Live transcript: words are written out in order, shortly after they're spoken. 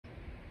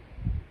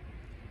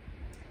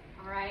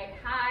right,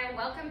 hi,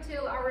 welcome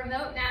to our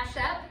remote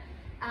mashup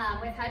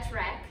with Hutch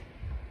Rec.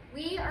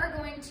 We are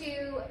going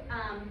to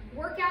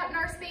work out in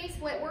our space.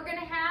 What we're gonna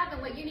have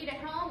and what you need at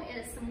home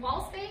is some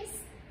wall space,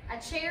 a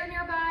chair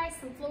nearby,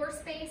 some floor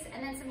space,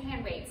 and then some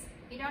hand weights.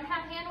 If you don't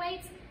have hand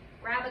weights,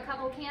 grab a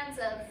couple cans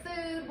of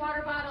food,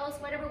 water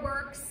bottles, whatever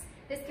works.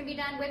 This can be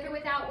done with or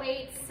without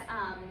weights.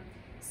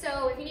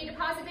 So if you need to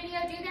pause the video,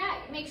 do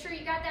that. Make sure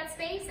you got that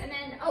space, and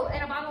then, oh,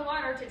 and a bottle of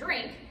water to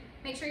drink.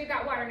 Make sure you've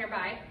got water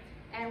nearby,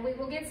 and we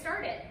will get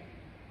started.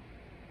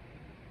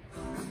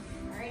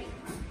 Alrighty.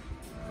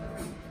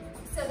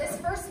 So this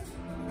first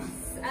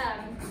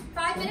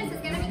 5 minutes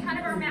is going to be kind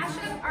of our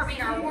mashup,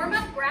 our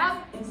warm-up. Grab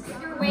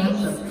your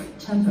weights.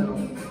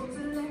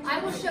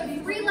 I will show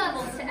you 3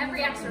 levels to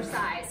every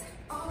exercise.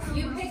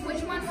 You pick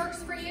which one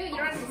works for you. You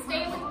don't have to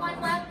stay with one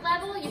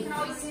level. You can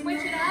always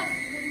switch it up.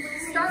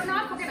 Starting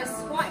off, we're going to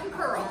squat and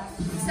curl.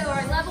 So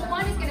our level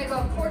 1 is going to go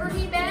a quarter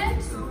knee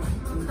bend,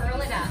 curl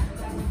it up.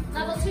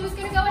 Level 2 is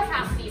going to go a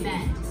half knee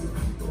bend,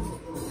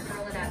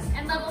 curl it up.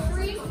 And level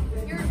 3,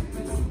 your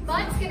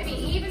butt's going to be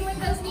even with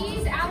those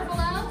knees, out or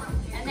below,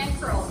 and then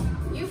curl.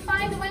 You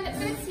find the one that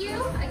fits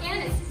you.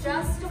 Again, it's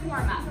just a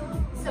warm up.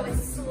 So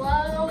it's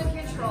slow and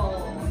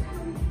controlled.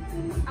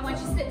 I want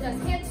you to sit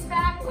those hips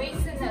back,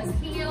 weights in those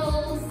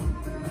heels.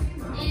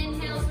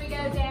 Inhales, we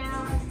go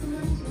down.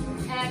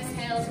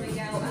 Exhales, we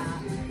go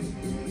up.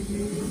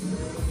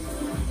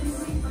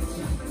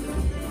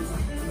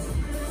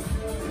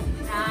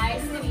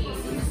 Nice and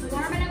easy. Just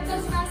warming up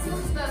those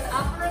muscles, both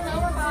upper and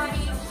lower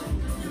body.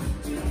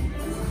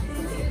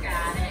 You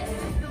got it.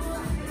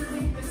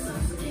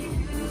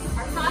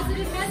 Our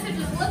positive message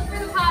is look for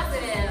the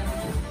positive.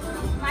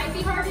 Might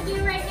be hard to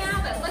do right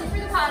now, but look for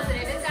the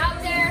positive. It's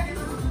out there.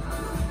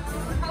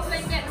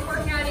 Hopefully getting the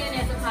workout in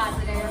is a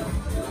positive.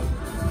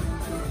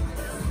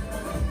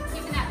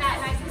 Keeping that back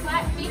nice and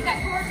flat. Keep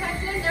that core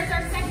tucked in. There's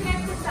our second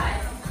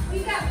exercise.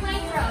 We've got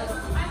plank rows.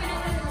 I'm going to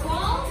head to the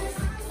wall.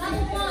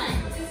 Level 1.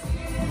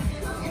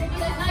 Going to do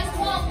that nice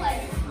wall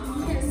plank.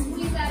 You're going to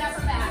squeeze that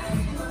upper back.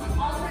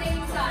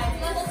 Alternating sides.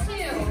 Level 2.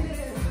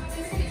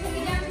 Just going to take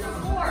it down to the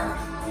floor.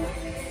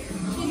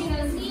 Keeping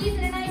those knees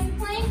in a nice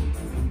plank.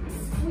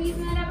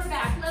 Squeezing that upper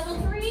back. Level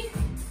 3.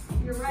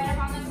 You're right up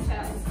on those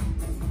toes.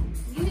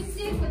 You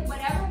stick with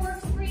whatever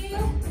works for you.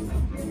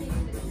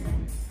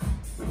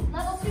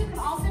 Level 2 can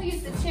also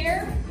use the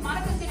chair.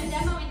 Monica's going to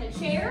demo in the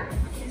chair.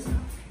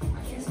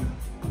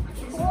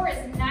 Core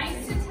is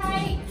nice and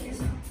tight.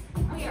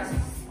 We are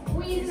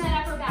squeezing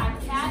that upper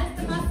back. That is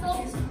the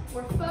muscle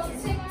we're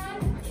focusing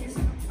on,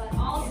 but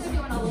also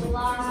doing a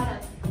lot of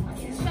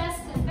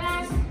chest and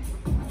back,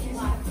 a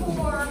lot of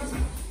core.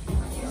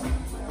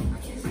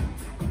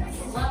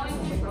 Slow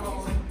and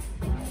controlled.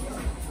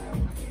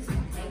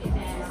 Take it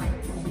down.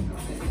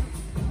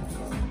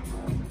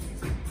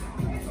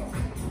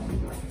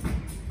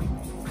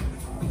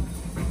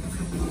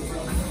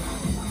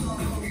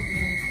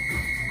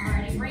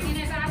 Alrighty, bringing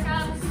it back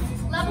up.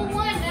 Level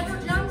 1 never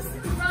jumps,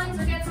 runs,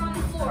 or gets on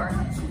the floor.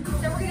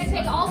 So we're going to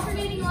take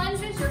alternating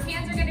lunges. Your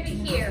hands are going to be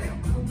here.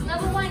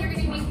 Level 1, you're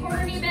going to be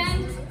quarter knee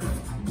bend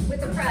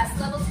with the press.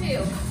 Level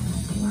 2,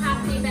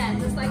 half knee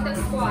bend, just like those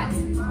squats.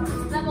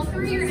 Level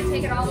 3, you're going to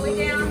take it all the way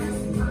down,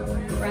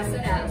 press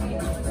it up.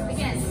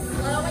 Again,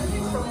 slow and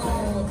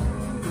controlled.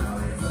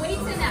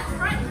 Weights in that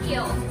front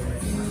heel.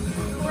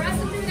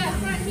 Pressing through that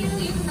front heel,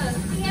 using those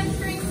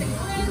hamstrings and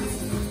glutes.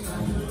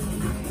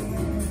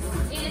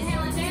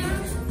 Inhaling down.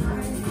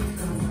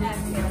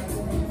 Exhale.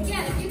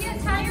 Again, if you get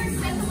tired,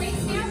 set the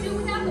weights down, do it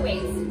without the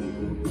weights.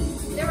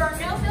 There are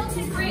no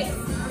built-in breaks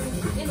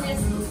in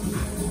this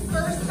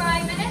first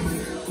 5 minutes.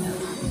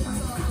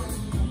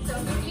 So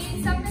if you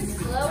need something,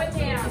 slow it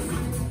down.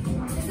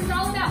 This is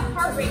all about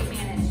heart rate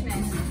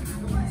management.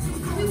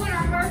 We want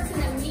our hearts in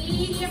the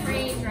medium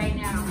range right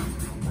now.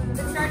 If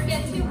it starts to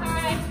get too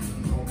high,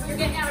 you're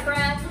getting out of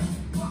breath.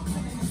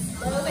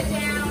 Slow it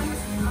down.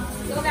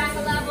 Go back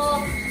a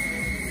level.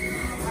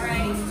 All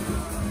right.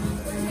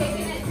 We're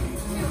taking it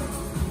to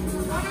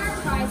one arm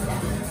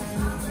tricep.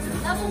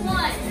 Level 1.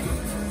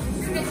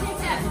 You're going to take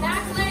that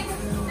back leg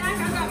back.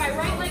 I've got my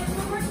right leg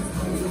forward.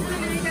 And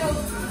I'm going to go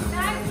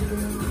back,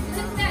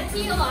 lift that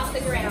heel off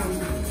the ground.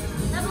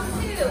 Level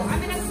 2. I'm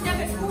going to step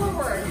it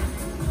forward.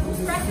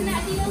 Pressing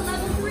that heel.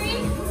 Level 3.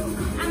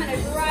 I'm going to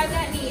drive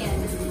that knee in.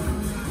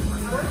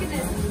 Working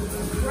this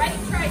right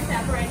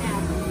tricep right now.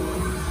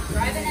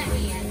 Driving that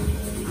knee in.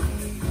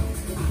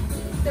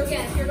 So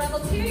again, if you're level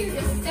 2, you're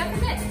just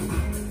stepping it.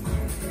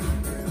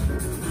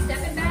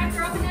 Stepping back,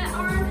 dropping that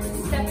arm,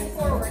 stepping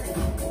forward.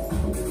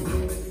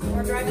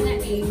 Or driving that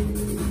knee.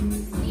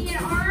 Knee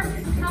and arm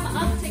come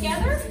up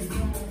together.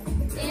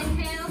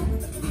 Inhale,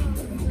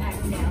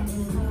 exhale.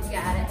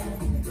 Got it.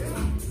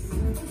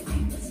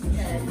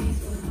 Good.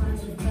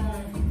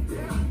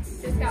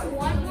 Just got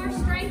one more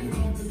strength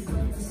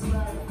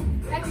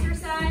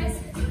exercise.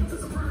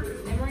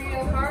 And we're going to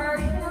go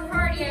hardcore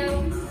cardio.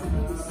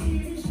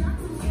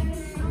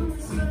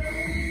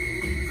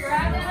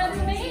 Grab that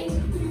other weight.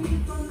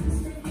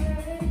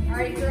 All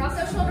right, drop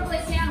those shoulder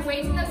blades down,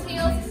 weights in those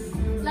heels.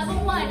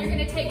 Level 1, you're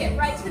gonna take it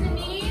right to the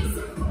knees,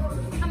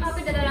 come up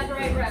into that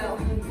upright row.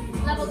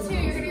 Level 2,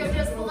 you're gonna go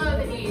just below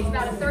the knees,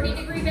 about a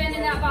 30-degree bend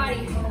in that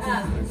body,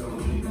 up.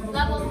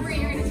 Level 3,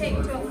 you're gonna take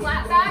it to a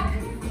flat back,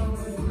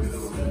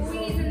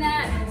 squeezing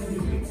that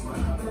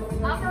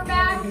upper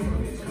back,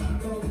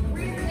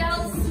 rear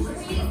delts,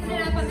 squeezing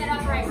it up on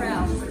that upright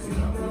row.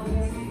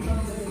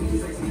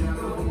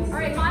 All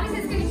right,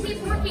 Monica's gonna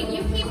keep working.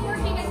 You keep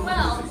working as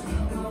well.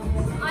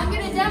 I'm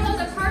gonna demo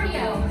the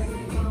cardio.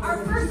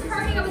 Our first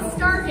cardio is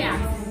star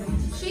jacks.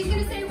 She's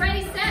gonna say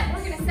ready, set.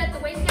 We're gonna set the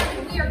weights down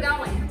and we are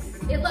going.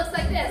 It looks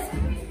like this.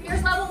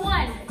 Here's level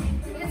 1,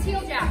 it's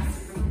heel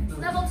jacks.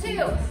 Level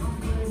 2,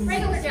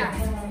 regular jacks.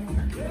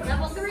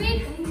 Level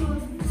 3,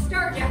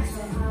 star jacks.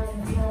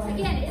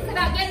 Again, it's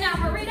about getting that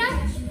heart rate up.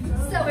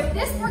 So if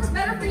this works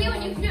better for you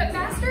and you can do it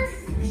faster,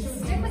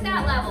 stick with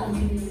that level.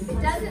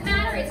 It doesn't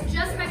matter, it's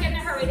just about getting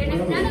that heart rate. And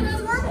if none of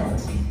those work,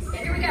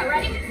 okay, here we go,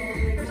 ready?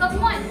 Here's level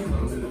 1,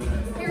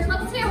 here's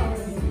level 2.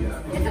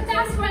 It's a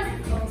fast one,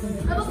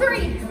 level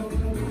 3.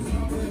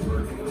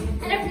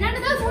 And if none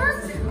of those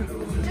work,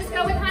 just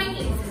go with high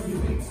knees.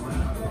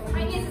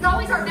 High knees is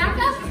always our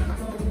backup,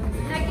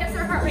 and that gets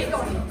our heart rate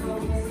going.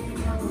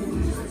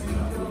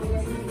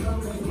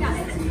 Got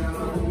it.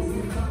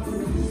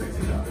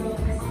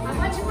 I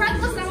want you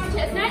breathless, I want you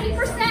at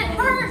 90%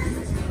 hard.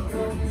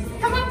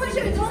 Come on, push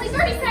it, it's only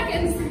 30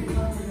 seconds.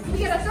 We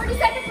get a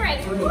 30-second break.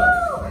 Woo!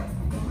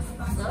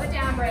 Slow it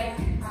down, break.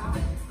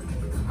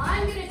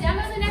 I'm gonna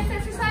demo the next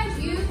exercise,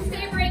 you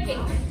stay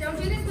breaking. Don't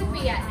do this with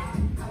me yet.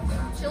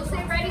 She'll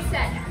say ready,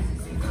 set.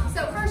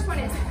 So first one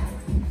is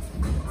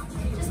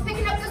just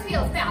picking up those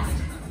heels fast.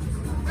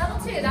 Level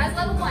 2, that's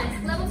level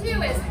 1. Level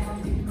 2 is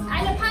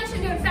I'm a punch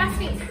and doing fast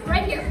feet.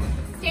 Right here.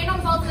 Stand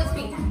on both of those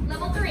feet.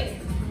 Level 3.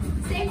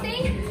 Same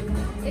thing.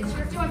 It's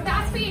you're doing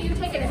fast feet and you're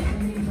taking it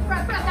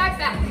front, back,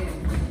 back.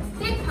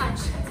 Big punch.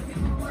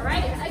 All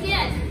right,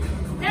 again.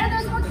 None of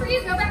those work for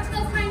you. Go back to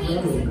those high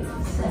knees.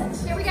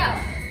 Here we go.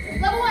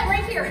 Level 1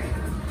 right here.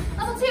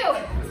 Level 2.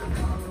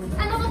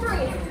 And level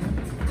 3.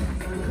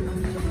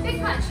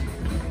 Big punch.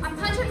 I'm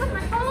punching with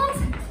my palms.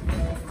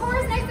 Core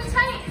is nice and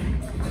tight.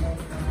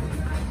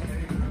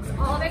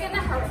 All big in the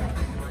heart.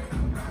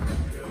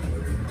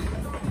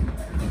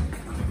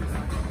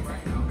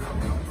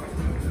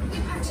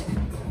 Big punch.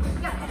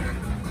 Got it.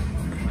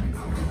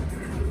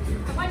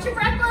 I want you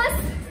breathless.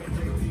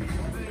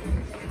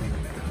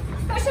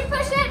 Push it,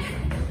 push it.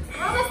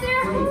 We're almost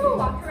there. Ooh,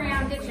 walk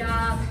around. Good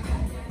job.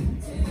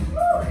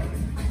 Woo.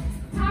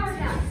 Power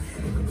jumps.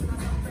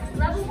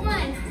 Level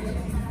 1.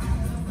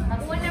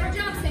 Level 1 never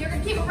jumps, so you're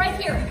gonna keep it right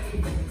here.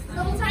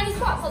 Little tiny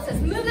squat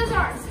pulses. Move those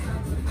arms.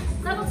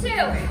 Level 2.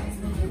 You're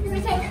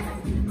gonna take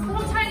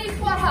little tiny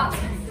squat hops.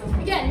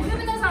 Again,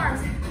 moving those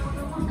arms.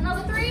 And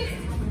level 3,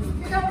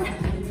 you're going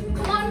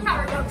long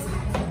power jumps.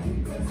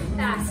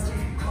 Fast.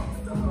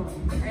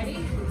 Ready?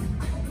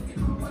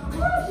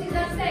 Woo, she's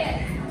gonna say it.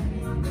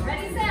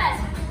 Ready, set.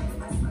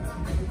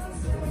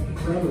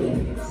 Ready,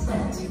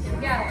 set. Here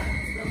we go.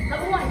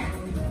 Level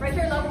 1, right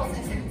here, low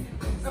pulses.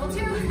 Level 2,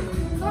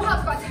 little hop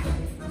squats.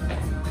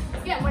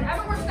 Again,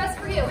 whatever works best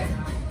for you.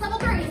 Level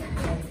 3.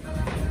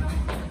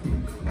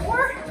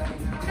 Or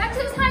back to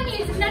those high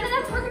knees. If none of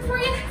that's working for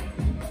you,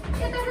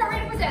 get that heart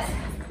rate up with this.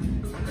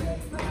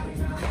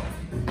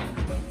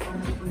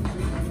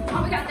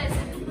 Oh, we got this.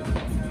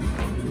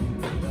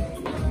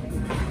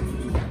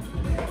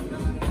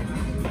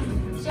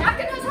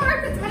 Jacking those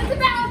hearts, that's what it's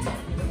about.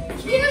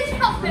 Huge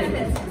health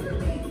benefits.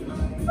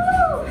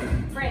 Woo!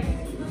 Break.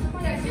 We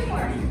got 2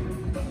 more.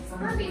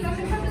 Burpees, I'm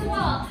gonna come to the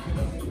wall.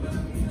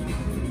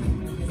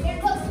 Stand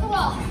close to the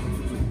wall.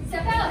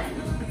 Step out,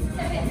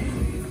 step in.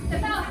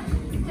 Step out,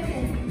 step in.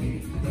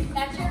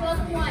 That's your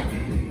level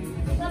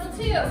 1. Level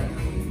 2.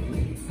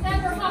 Step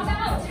or hop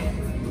out.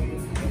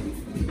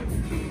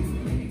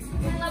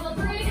 And level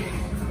 3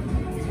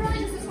 is really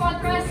just a squat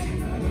thrust.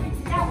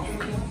 Out.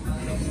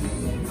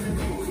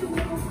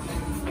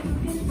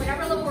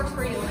 Whatever level works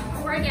for you.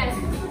 Or again,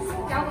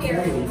 down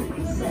here.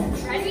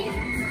 Ready?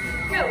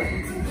 Go.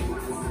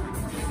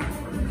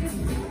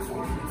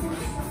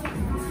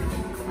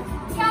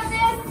 Got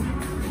this.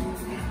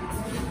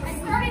 I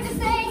started to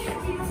say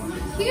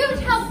huge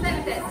health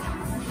benefits.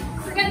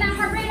 We're getting that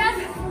heart rate up,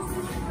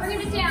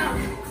 bringing it down.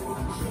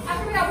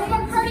 After we got one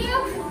more cardio,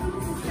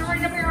 then we're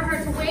gonna bring our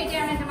hearts way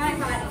down into my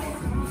body.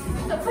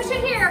 So push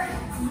it here.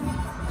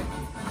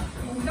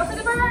 Go for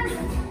the burn.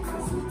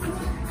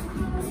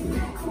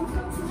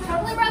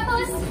 Totally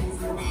breathless.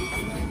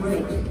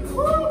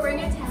 Woo, bring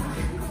it down.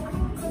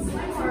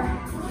 One more.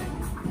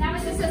 Now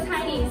it's just those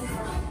high knees.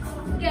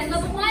 Again,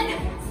 level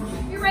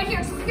 1, you're right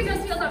here, so kicking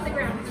those heels off the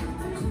ground.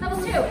 Level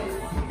 2,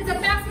 it's a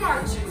fast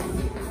march.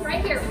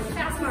 Right here,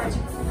 fast march.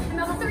 And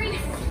level 3,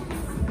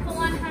 pull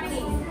on high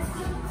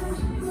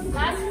knees.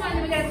 Last one,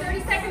 then we got a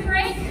 30-second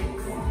break.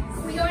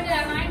 We go into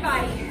that mind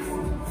body.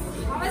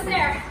 Almost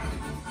there.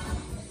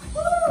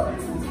 Woo!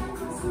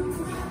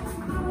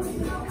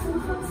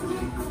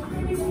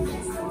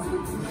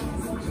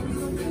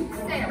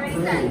 Stay, ready,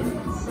 set.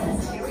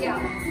 Here we go.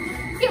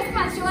 Heel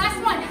punch, your last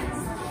one.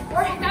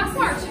 Or fast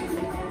march.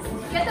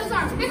 Get those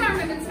arms, big arm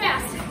movements,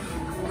 fast.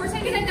 We're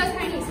taking in those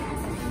high knees.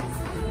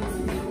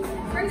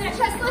 Bring that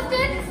chest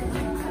lifted.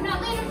 I'm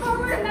not leaning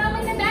forward, I'm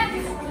not leaning back.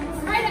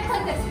 Right up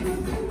like this.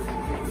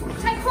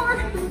 Tight core.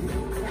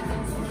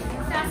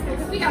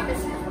 Faster, we got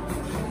this.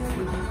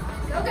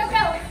 Go, go,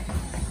 go.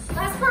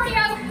 Last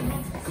cardio.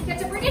 You get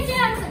to bring it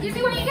down, so give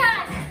me what you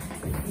got.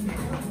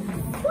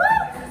 Woo!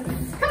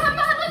 Come on,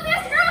 Bob, look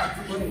this, girl.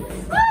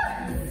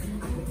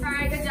 Woo! All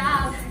right, good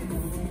job.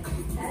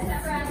 That's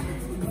that breath.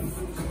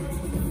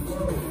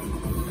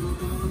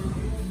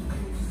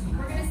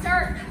 We're gonna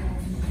start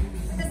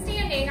with the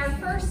standing. Our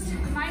first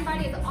mind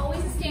body is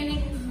always a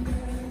standing,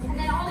 and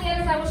then all the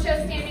others I will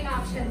show standing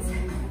options.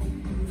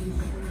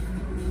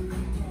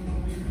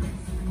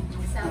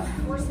 So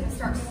we're just gonna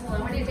start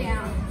slowing it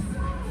down.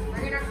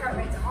 Bringing our heart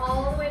rates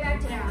all the way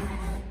back down.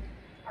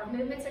 Our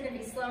movements are gonna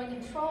be slow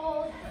and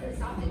controlled. We're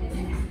stopping in a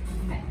minute.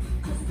 Okay.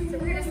 So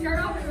we're gonna start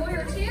off with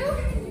warrior 2.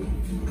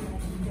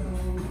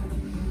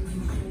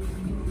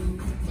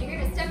 So you're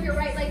gonna step your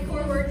right leg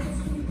forward,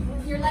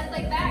 your left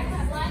leg back,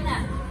 line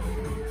that.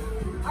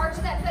 Arch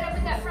that foot up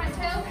with that front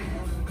toe.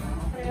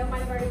 But I don't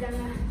mind, I've already done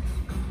that.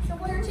 So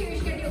warrior 2, you're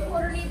just gonna do a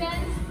quarter knee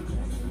bend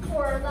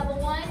for level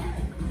 1.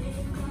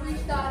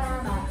 Reach that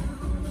arm up.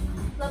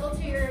 Level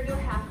 2, you're gonna do a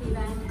half knee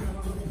bend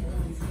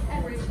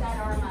and reach that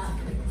arm up.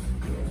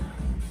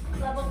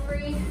 Level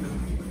 3,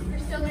 you're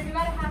still gonna do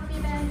about a half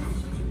knee bend,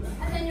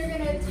 and then you're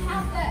gonna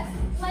tap that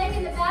leg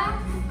in the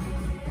back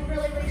and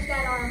really reach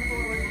that arm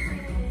forward.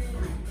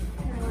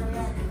 And where we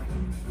are.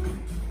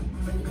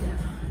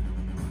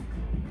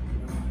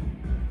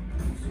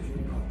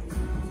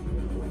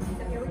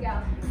 So here we go.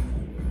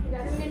 We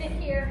got a minute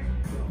here.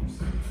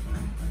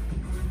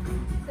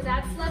 So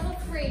that's level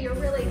 3. You're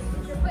putting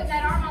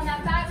that arm on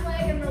that back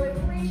leg and really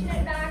reaching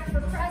it back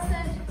for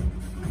crescent.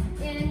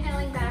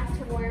 Inhaling back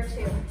to warrior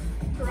 2.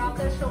 Drop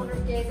those shoulders,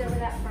 gaze over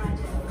that front.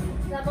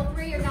 Level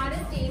 3, you're not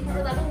as deep,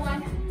 or level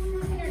 1,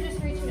 and you're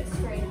just reaching it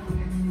straight up.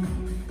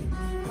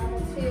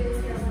 Level 2,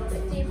 you're a little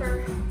bit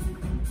deeper,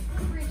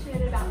 reaching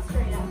it about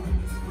straight up.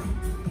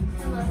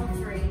 And level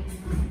 3,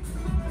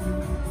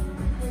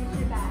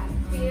 reach it back.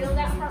 Feel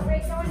that heart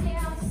rate going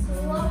down,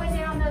 slowing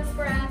down those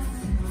breaths.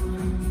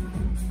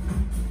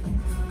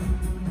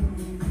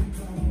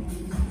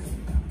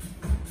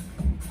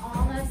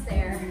 Almost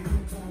there.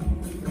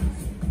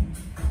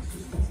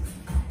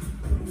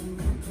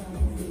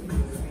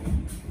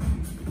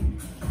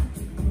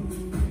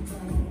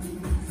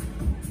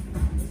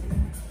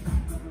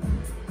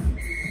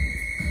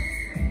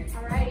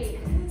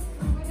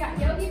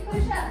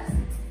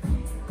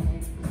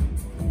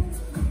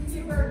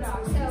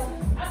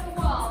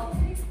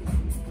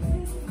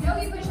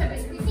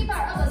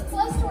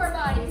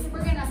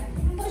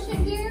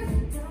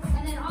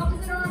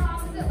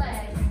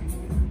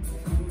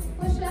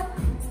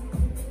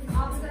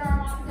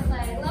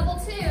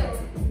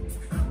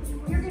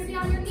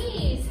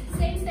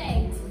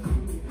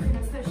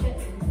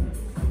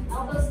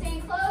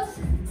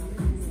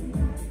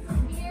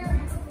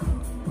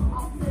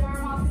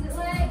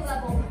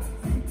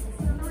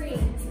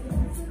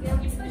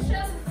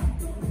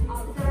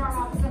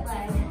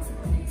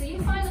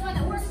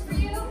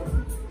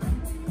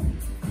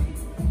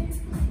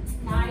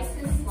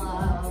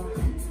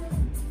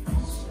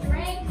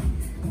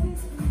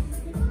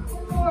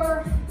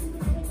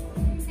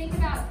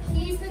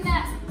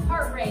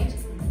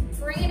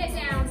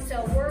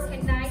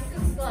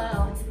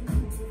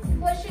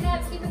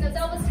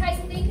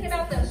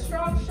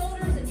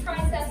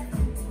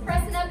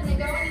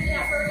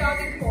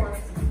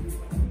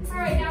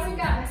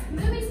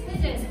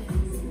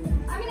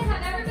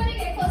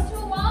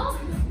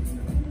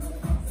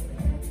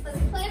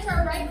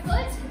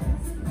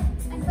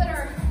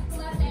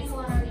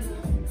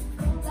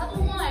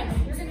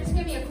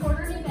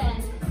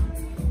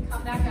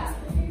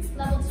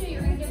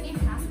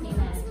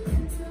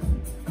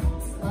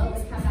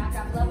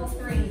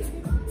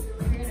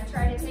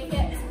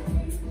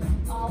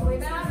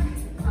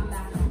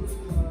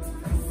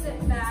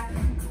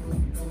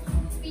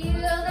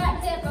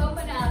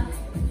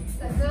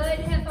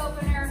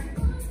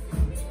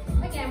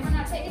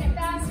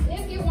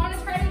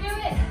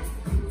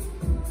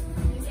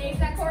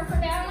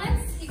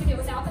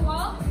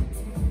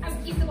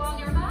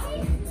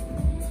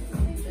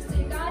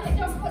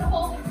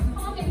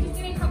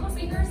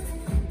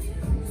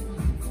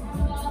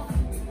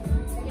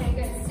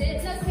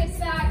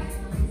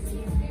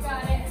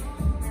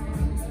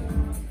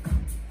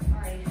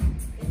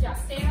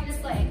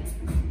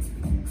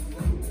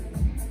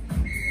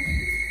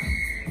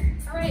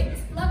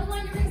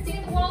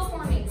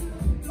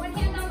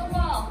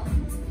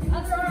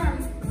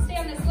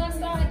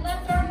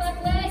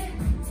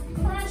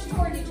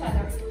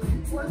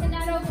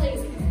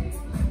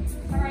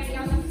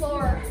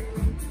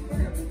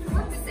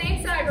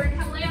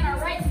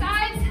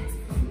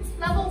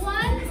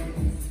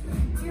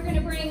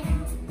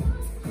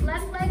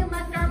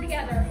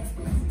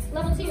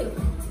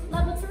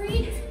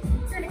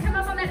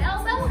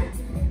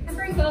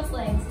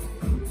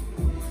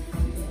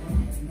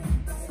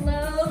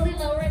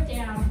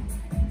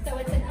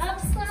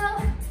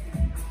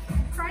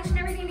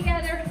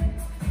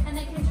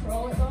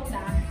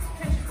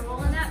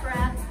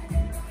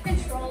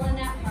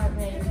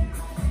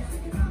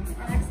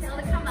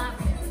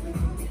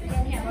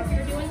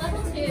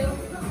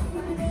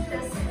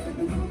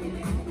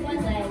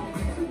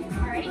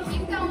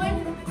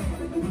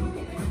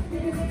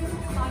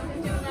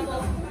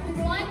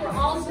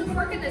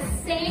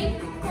 same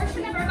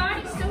portion of our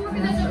body, still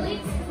working those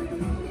obliques.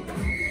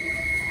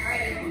 All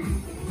right,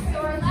 so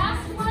our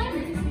last one,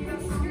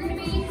 you're gonna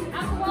be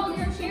at the wall in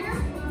your chair.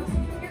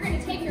 You're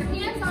gonna take your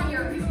hands on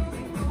your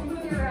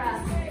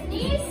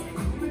knees,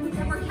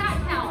 and we're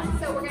cat-cowing.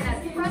 So we're gonna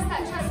press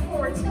that chest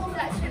forward, tilt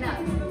that chin up.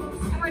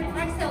 And we're gonna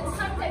exhale,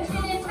 tuck that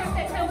chin in, tuck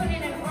that tailbone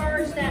in, and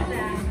arch that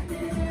back.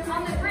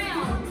 On the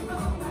ground,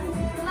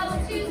 level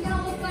 2 is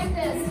gonna look like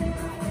this.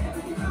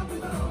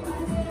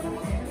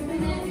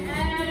 And then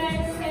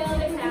exhale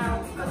the cow,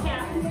 or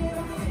cat. And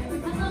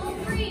level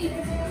 3,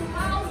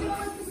 cow's gonna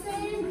look the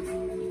same.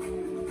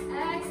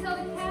 Exhale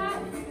the cat.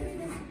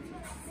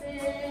 Sit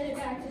it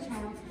back to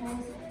child's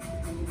pose.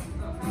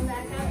 Come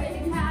back up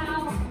into cow.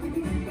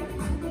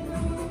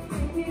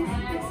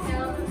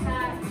 Exhale the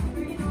cat.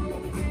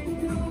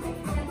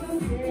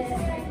 And sit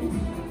back into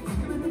cow.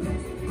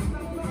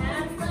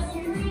 That's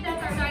level 3.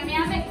 That's our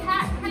dynamic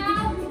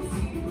cat-cow.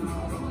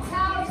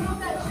 Cow, tilt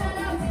that chin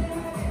up.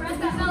 Press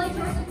that belly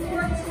towards the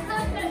floor.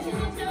 Tuck that chin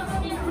and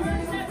tailbone in.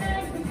 Arch that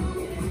back.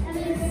 And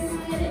then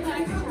sit it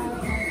back to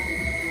child's pose.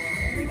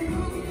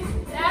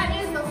 That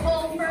is the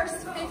whole first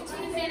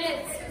 15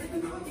 minutes.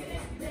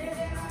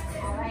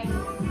 All right.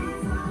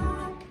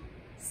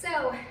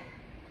 So,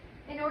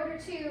 in order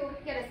to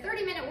get a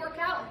 30-minute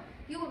workout,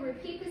 you would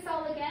repeat this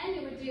all again.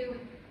 You would do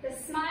the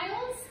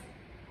smiles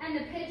and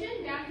the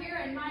pigeon down here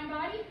in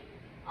Mindbody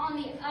on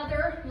the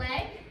other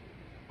leg.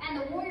 And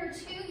the warrior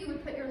 2, you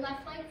would put your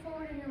left leg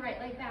forward and your right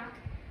leg back.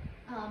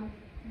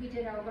 We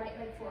did our right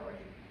leg forward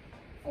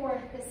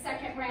for the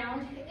second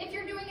round. If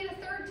you're doing it a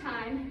third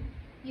time,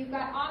 you've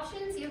got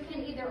options. You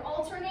can either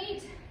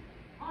alternate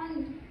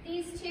on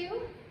these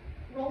two,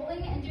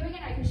 rolling and doing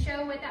it. I can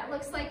show what that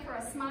looks like for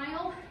a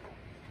smile.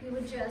 You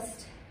would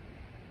just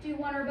do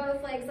one or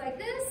both legs like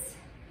this,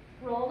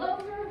 roll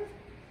over,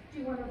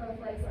 do one or both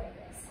legs like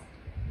this,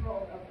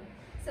 roll over.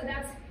 So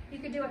that's, you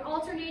could do it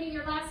alternating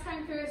your last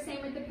time through,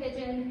 same with the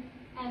pigeon,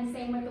 and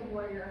same with the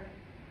warrior.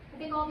 I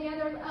think all the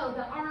other, oh,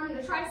 the arm,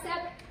 the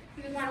tricep,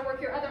 you would want to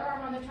work your other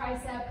arm on the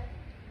tricep.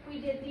 We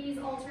did these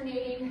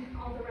alternating,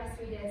 all the rest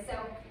we did.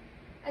 So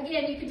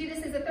again, you could do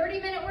this as a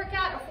 30-minute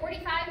workout, a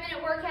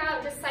 45-minute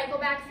workout, just cycle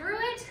back through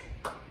it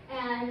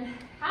and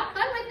have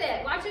fun with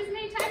it. Watch as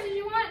many times as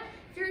you want.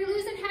 If you're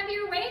losing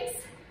heavier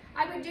weights,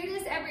 I would do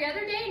this every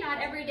other day, not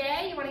every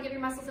day. You want to give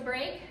your muscles a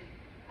break.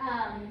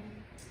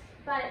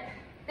 But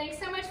thanks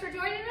so much for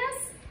joining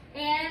us,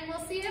 and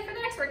we'll see you for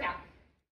the next workout.